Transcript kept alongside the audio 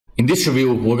In this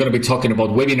review, we're going to be talking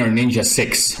about WebinarNinja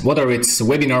 6. What are its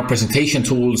webinar presentation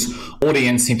tools,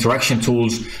 audience interaction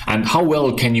tools, and how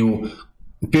well can you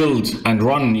build and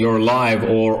run your live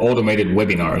or automated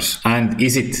webinars? And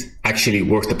is it actually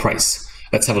worth the price?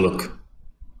 Let's have a look.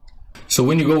 So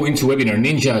when you go into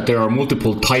WebinarNinja, there are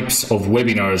multiple types of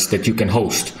webinars that you can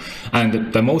host.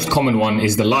 And the most common one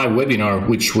is the live webinar,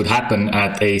 which would happen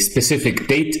at a specific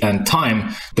date and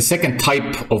time. The second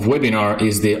type of webinar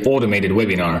is the automated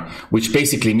webinar, which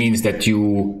basically means that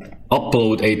you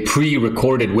upload a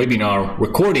pre-recorded webinar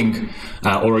recording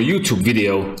or a YouTube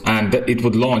video, and it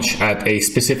would launch at a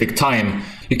specific time.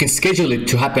 You can schedule it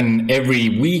to happen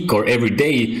every week or every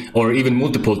day or even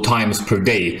multiple times per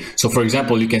day. So for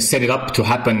example, you can set it up to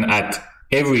happen at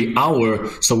every hour.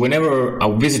 So whenever a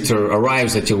visitor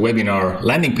arrives at your webinar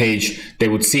landing page, they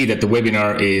would see that the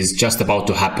webinar is just about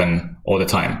to happen all the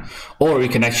time. Or you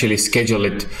can actually schedule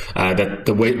it that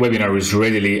the webinar is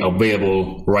readily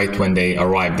available right when they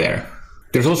arrive there.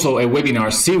 There's also a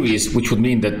webinar series, which would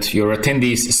mean that your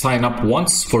attendees sign up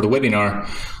once for the webinar,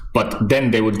 but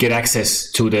then they would get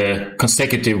access to the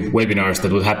consecutive webinars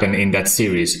that would happen in that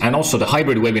series. And also the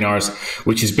hybrid webinars,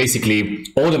 which is basically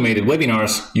automated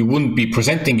webinars. You wouldn't be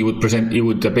presenting, you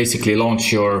would basically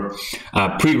launch your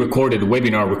pre-recorded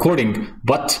webinar recording,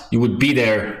 but you would be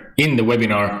there in the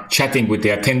webinar chatting with the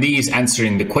attendees,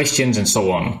 answering the questions and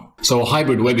so on. So a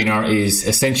hybrid webinar is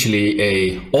essentially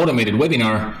a automated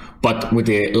webinar, but with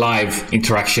the live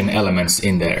interaction elements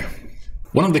in there.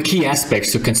 One of the key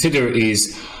aspects to consider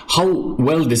is how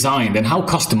well designed and how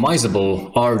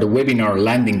customizable are the webinar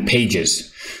landing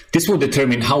pages. This will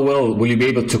determine how well will you be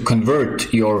able to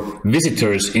convert your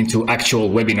visitors into actual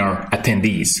webinar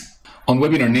attendees. On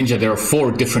WebinarNinja, there are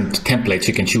 4 different templates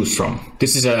you can choose from.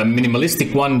 This is a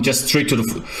minimalistic one, just straight to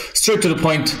the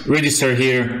point. Register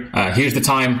here. Here's the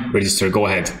time. Register. Go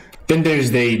ahead. Then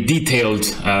there's the detailed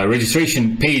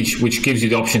registration page, which gives you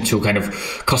the option to kind of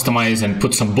customize and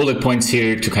put some bullet points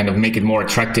here to kind of make it more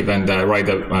attractive and write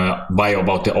a bio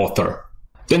about the author.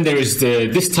 Then there is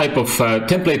this type of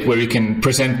template where you can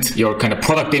present your kind of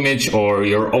product image or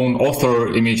your own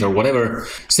author image or whatever,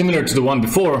 similar to the one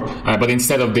before, but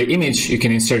instead of the image, you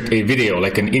can insert a video,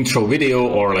 like an intro video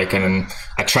or like an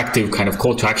attractive kind of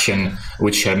call to action,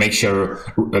 which makes your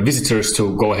visitors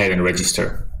to go ahead and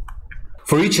register.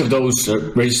 For each of those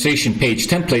registration page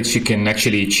templates, you can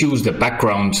actually choose the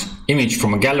background image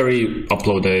from a gallery,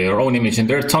 upload your own image, and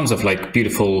there are tons of like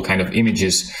beautiful kind of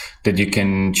images that you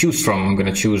can choose from. I'm going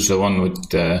to choose the one with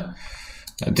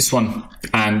this one,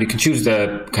 and you can choose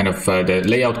the kind of the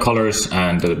layout colors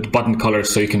and the button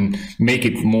colors, so you can make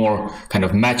it more kind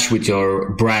of match with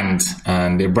your brand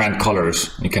and your brand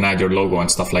colors. You can add your logo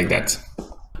and stuff like that.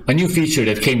 A new feature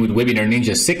that came with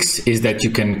WebinarNinja 6 is that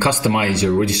you can customize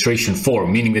your registration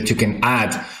form, meaning that you can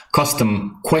add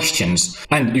custom questions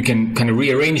and you can kind of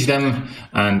rearrange them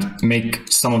and make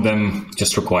some of them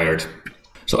just required.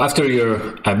 So after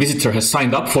your visitor has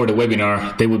signed up for the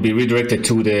webinar, they will be redirected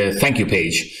to the thank you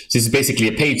page. This is basically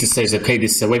a page that says, okay,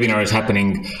 this webinar is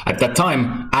happening at that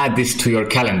time, add this to your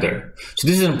calendar. So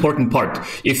this is an important part.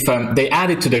 If they add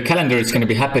it to their calendar, it's going to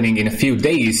be happening in a few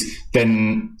days,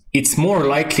 then it's more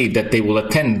likely that they will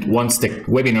attend once the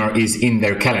webinar is in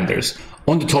their calendars.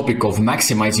 On the topic of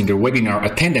maximizing your webinar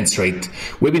attendance rate,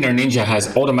 WebinarNinja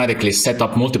has automatically set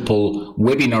up multiple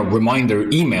webinar reminder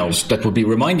emails that will be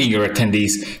reminding your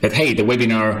attendees that, hey, the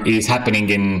webinar is happening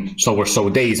in so or so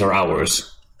days or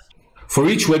hours. For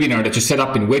each webinar that you set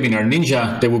up in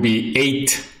WebinarNinja, there will be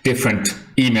 8 different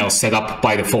emails set up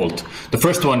by default. The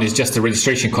first one is just a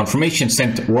registration confirmation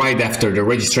sent right after the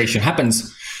registration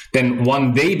happens. Then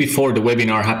 1 day before the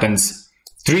webinar happens,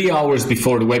 3 hours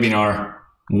before the webinar,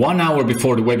 1 hour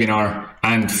before the webinar,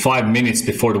 and 5 minutes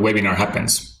before the webinar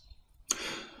happens.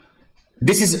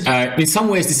 This is, in some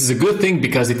ways, this is a good thing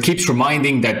because it keeps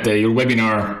reminding that your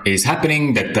webinar is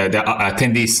happening, that the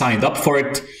attendees signed up for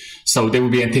it, so they will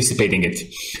be anticipating it.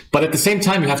 But at the same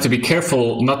time, you have to be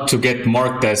careful not to get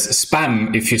marked as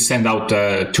spam if you send out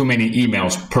too many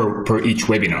emails per each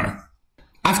webinar.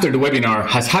 After the webinar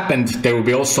has happened, there will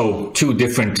be also 2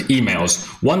 different emails,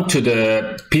 one to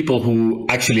the people who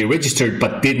actually registered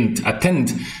but didn't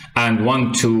attend, and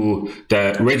one to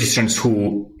the registrants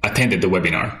who attended the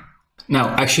webinar. Now,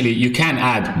 actually, you can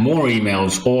add more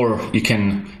emails or you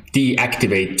can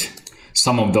deactivate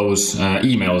some of those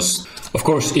emails. Of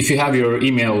course, if you have your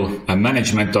email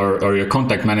management or your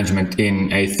contact management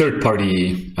in a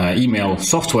third-party email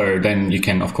software, then you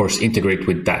can, of course, integrate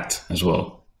with that as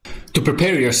well. To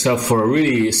prepare yourself for a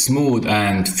really smooth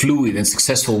and fluid and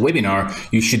successful webinar,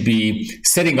 you should be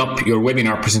setting up your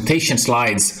webinar presentation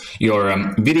slides, your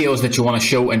videos that you want to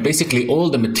show, and basically all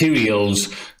the materials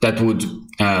that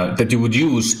you would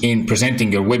use in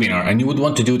presenting your webinar. And you would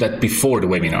want to do that before the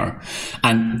webinar.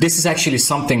 And this is actually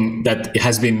something that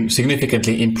has been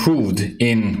significantly improved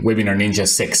in WebinarNinja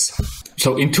 6.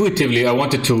 So intuitively, I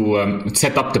wanted to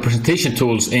set up the presentation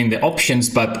tools in the options,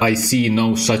 but I see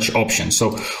no such option.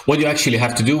 So what you actually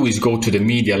have to do is go to the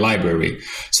media library.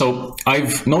 So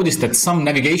I've noticed that some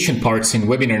navigation parts in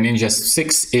WebinarNinja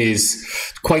 6 is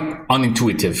quite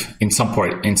unintuitive in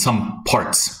some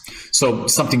parts. So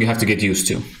something you have to get used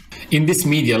to. In this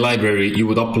media library, you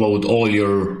would upload all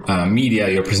your media,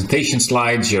 your presentation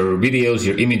slides, your videos,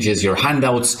 your images, your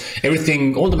handouts,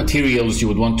 everything, all the materials you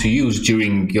would want to use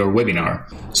during your webinar.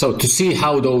 So to see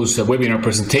how those webinar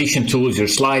presentation tools, your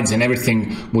slides and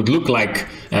everything would look like,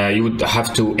 you would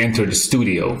have to enter the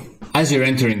studio. As you're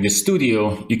entering the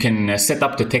studio, you can set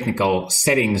up the technical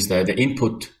settings, the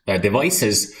input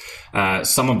devices,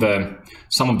 some of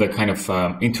the kind of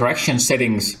interaction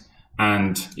settings.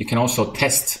 And you can also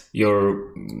test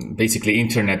your basically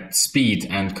internet speed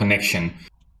and connection.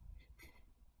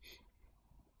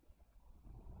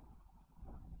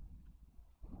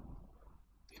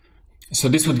 So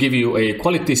this would give you a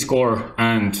quality score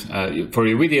and for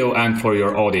your video and for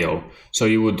your audio. So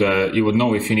you would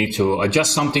know if you need to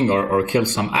adjust something or kill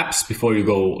some apps before you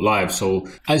go live. So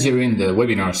as you're in the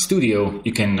webinar studio,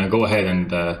 you can go ahead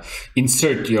and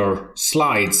insert your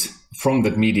slides from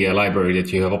that media library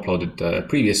that you have uploaded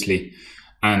previously,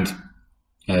 and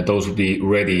those will be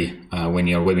ready when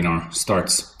your webinar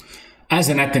starts. As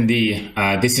an attendee,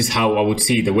 this is how I would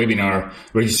see the webinar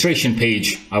registration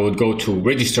page. I would go to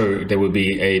register. There would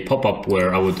be a pop-up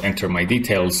where I would enter my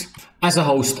details. As a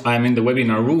host, I'm in the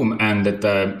webinar room, and that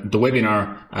the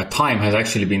webinar time has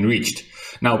actually been reached.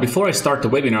 Now, before I start the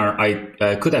webinar,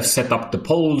 I could have set up the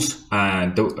polls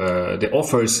and the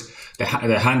offers, the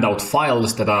handout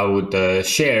files that I would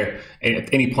share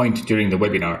at any point during the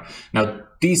webinar. Now,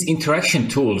 these interaction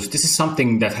tools, this is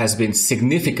something that has been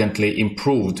significantly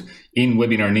improved in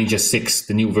WebinarNinja 6,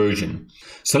 the new version.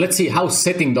 So let's see how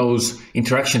setting those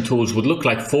interaction tools would look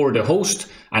like for the host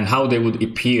and how they would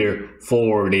appear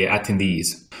for the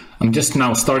attendees. I'm just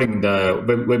now starting the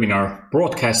webinar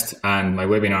broadcast, and my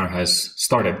webinar has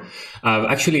started.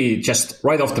 Actually, just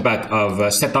right off the bat,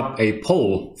 I've set up a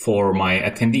poll for my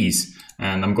attendees,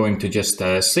 and I'm going to just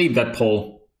save that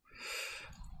poll.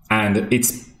 And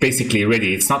it's basically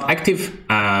ready. It's not active,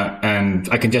 and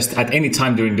I can just at any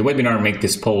time during the webinar make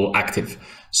this poll active.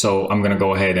 So I'm going to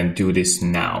go ahead and do this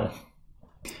now.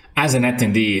 As an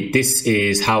attendee, this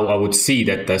is how I would see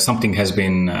that something has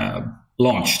been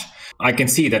launched. I can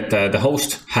see that the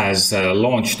host has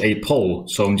launched a poll.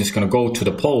 So I'm just going to go to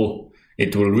the poll.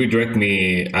 It will redirect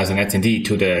me as an attendee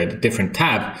to the different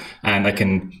tab, and I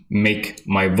can make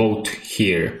my vote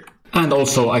here. And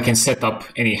also I can set up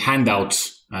any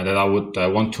handouts that I would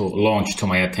want to launch to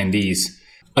my attendees.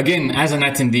 Again, as an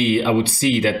attendee, I would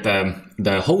see that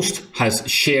the host has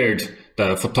shared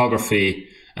the photography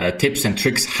tips and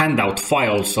tricks handout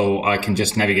file, so I can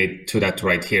just navigate to that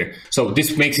right here. So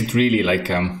this makes it really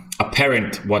like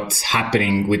apparent what's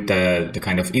happening with the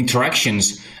kind of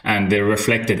interactions, and they're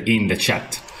reflected in the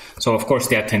chat. So of course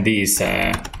the attendees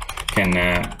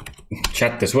can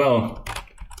chat as well.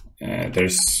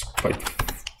 There's quite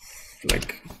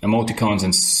like emoticons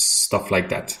and stuff like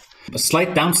that. A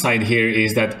slight downside here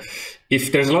is that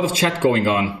if there's a lot of chat going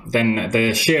on, then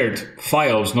the shared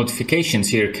files notifications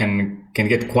here can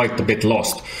get quite a bit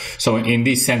lost. So in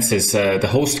these senses, the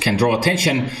host can draw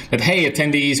attention that, hey,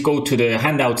 attendees, go to the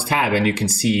handouts tab, and you can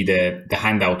see the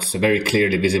handouts very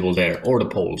clearly visible there, or the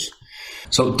polls.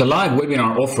 So the live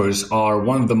webinar offers are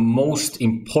one of the most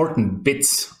important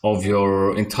bits of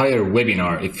your entire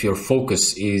webinar if your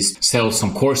focus is sell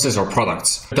some courses or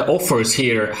products. The offers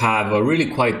here have a really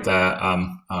quite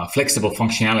flexible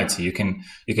functionality. You can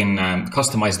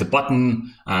customize the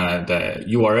button, the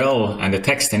URL and the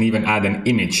text, and even add an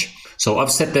image. So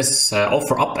I've set this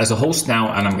offer up as a host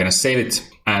now, and I'm going to save it.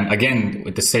 And again,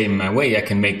 with the same way, I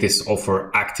can make this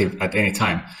offer active at any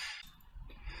time.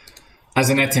 As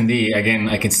an attendee, again,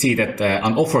 I can see that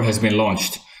an offer has been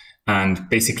launched, and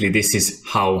basically this is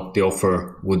how the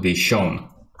offer would be shown.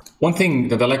 One thing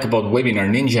that I like about Webinar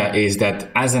Ninja is that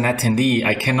as an attendee,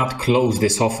 I cannot close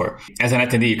this offer. As an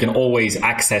attendee, you can always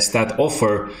access that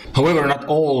offer. However, not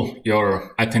all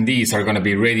your attendees are going to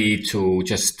be ready to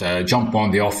just jump on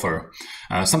the offer.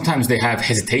 Sometimes they have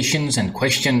hesitations and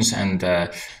questions, and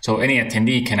so any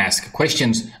attendee can ask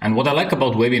questions. And what I like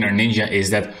about Webinar Ninja is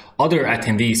that other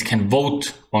attendees can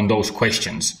vote on those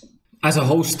questions. As a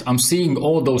host, I'm seeing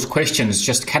all those questions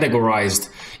just categorized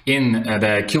in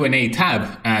the Q&A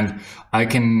tab, and I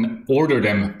can order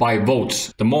them by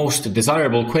votes. The most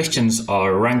desirable questions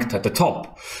are ranked at the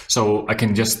top, so I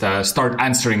can just start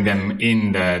answering them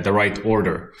in the right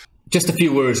order. Just a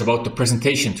few words about the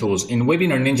presentation tools. In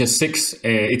Webinar Ninja 6,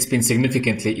 it's been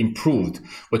significantly improved.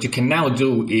 What you can now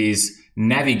do is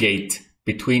navigate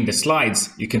between the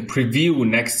slides. You can preview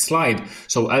next slide.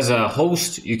 So as a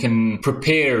host, you can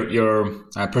prepare your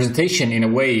presentation in a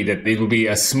way that it will be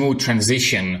a smooth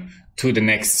transition to the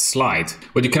next slide.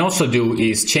 What you can also do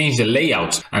is change the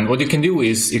layout. And what you can do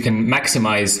is you can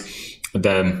maximize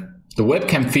the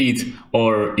webcam feed,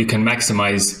 or you can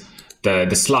maximize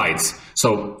the slides.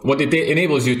 So what it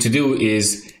enables you to do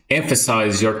is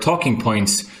emphasize your talking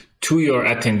points to your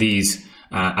attendees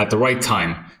at the right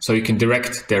time, so you can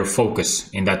direct their focus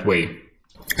in that way.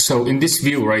 So in this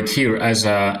view right here, as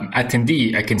an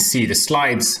attendee, I can see the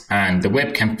slides and the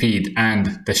webcam feed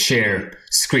and the share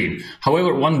screen.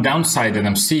 However, one downside that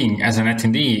I'm seeing as an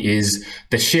attendee is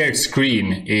the shared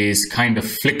screen is kind of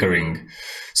flickering.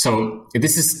 So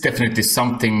this is definitely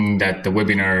something that the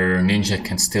Webinar Ninja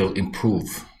can still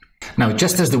improve. Now,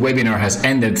 just as the webinar has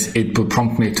ended, it will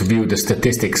prompt me to view the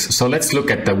statistics. So let's look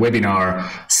at the webinar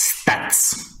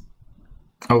stats.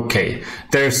 Okay,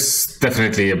 there's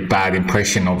definitely a bad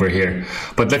impression over here,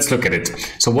 but let's look at it.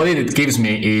 So what it gives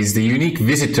me is the unique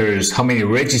visitors, how many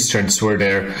registrants were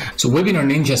there. So Webinar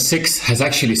Ninja 6 has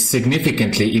actually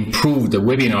significantly improved the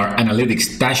webinar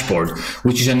analytics dashboard,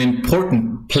 which is an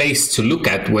important place to look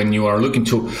at when you are looking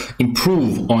to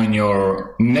improve on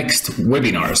your next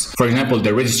webinars. For example,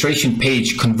 the registration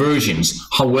page conversions,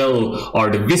 how well are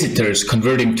the visitors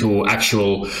converting to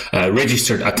actual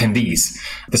registered attendees.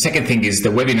 The second thing is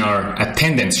the webinar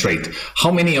attendance rate.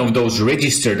 How many of those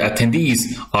registered attendees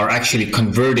are actually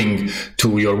converting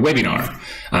to your webinar,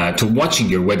 to watching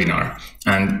your webinar?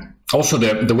 And also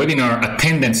the webinar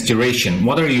attendance duration.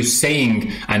 What are you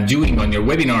saying and doing on your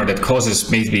webinar that causes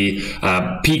maybe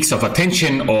peaks of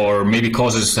attention, or maybe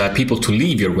causes people to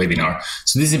leave your webinar?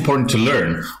 So this is important to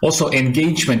learn. Also,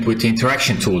 engagement with the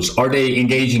interaction tools. Are they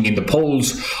engaging in the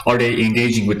polls? Are they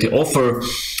engaging with the offer?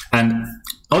 And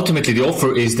ultimately, the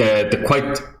offer is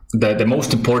the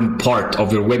most important part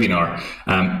of your webinar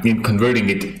in converting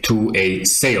it to a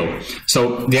sale.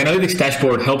 So the analytics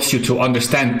dashboard helps you to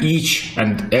understand each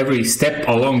and every step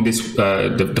along this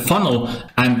the funnel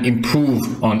and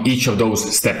improve on each of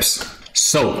those steps.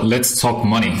 So let's talk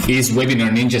money. Is Webinar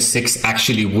Ninja 6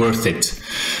 actually worth it?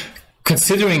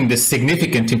 Considering the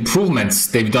significant improvements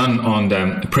they've done on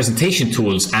the presentation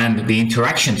tools and the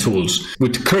interaction tools,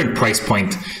 with the current price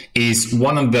point, is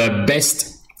one of the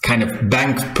best kind of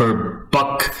bang per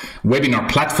buck webinar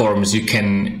platforms you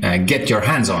can get your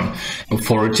hands on.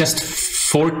 For just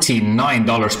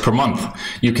 $49 per month,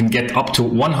 you can get up to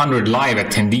 100 live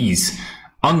attendees,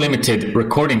 unlimited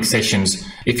recording sessions.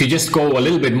 If you just go a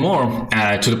little bit more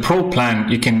to the pro plan,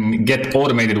 you can get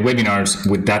automated webinars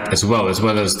with that as well as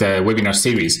the webinar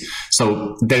series.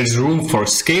 So there's room for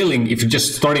scaling. If you're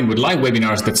just starting with live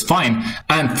webinars, that's fine.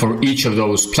 And for each of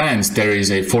those plans, there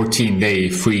is a 14-day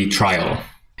free trial.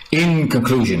 In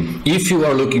conclusion, if you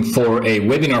are looking for a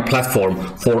webinar platform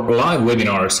for live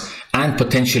webinars and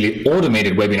potentially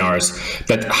automated webinars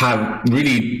that have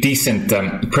really decent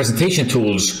presentation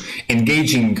tools,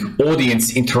 engaging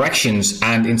audience interactions,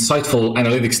 and insightful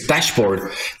analytics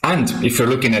dashboard, and if you're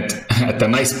looking at a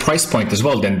nice price point as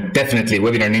well, then definitely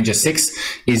Webinar Ninja 6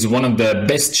 is one of the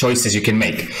best choices you can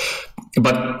make.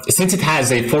 But since it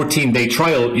has a 14-day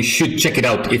trial, you should check it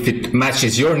out. If it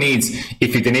matches your needs,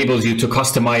 if it enables you to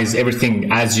customize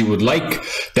everything as you would like,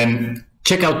 then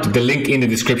check out the link in the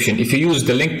description. If you use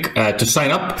the link to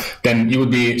sign up, then you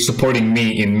would be supporting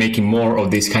me in making more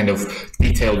of these kind of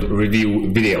detailed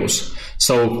review videos.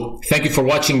 So thank you for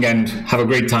watching and have a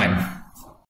great time.